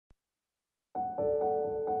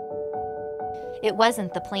It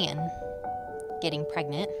wasn't the plan, getting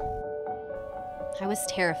pregnant. I was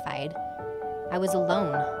terrified. I was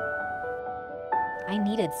alone. I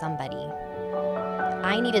needed somebody.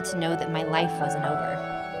 I needed to know that my life wasn't over.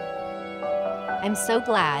 I'm so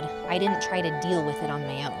glad I didn't try to deal with it on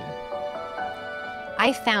my own.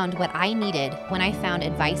 I found what I needed when I found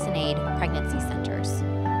Advice and Aid pregnancy centers.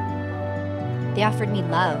 They offered me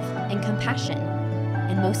love and compassion,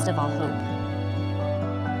 and most of all, hope.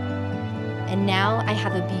 And now I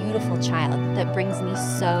have a beautiful child that brings me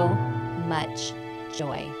so much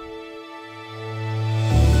joy.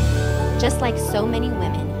 Just like so many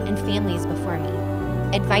women and families before me,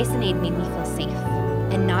 Advice and Aid made me feel safe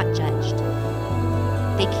and not judged.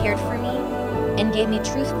 They cared for me and gave me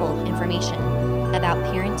truthful information about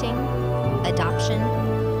parenting, adoption,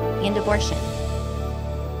 and abortion.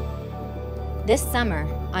 This summer,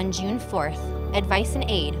 on June 4th, Advice and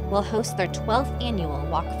Aid will host their 12th annual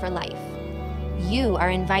Walk for Life. You are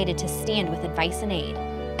invited to stand with Advice and Aid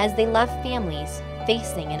as they love families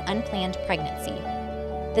facing an unplanned pregnancy,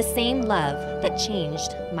 the same love that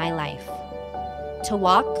changed my life. To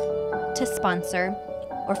walk, to sponsor,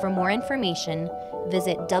 or for more information,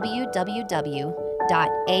 visit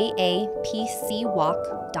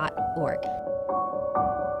www.aapcwalk.org.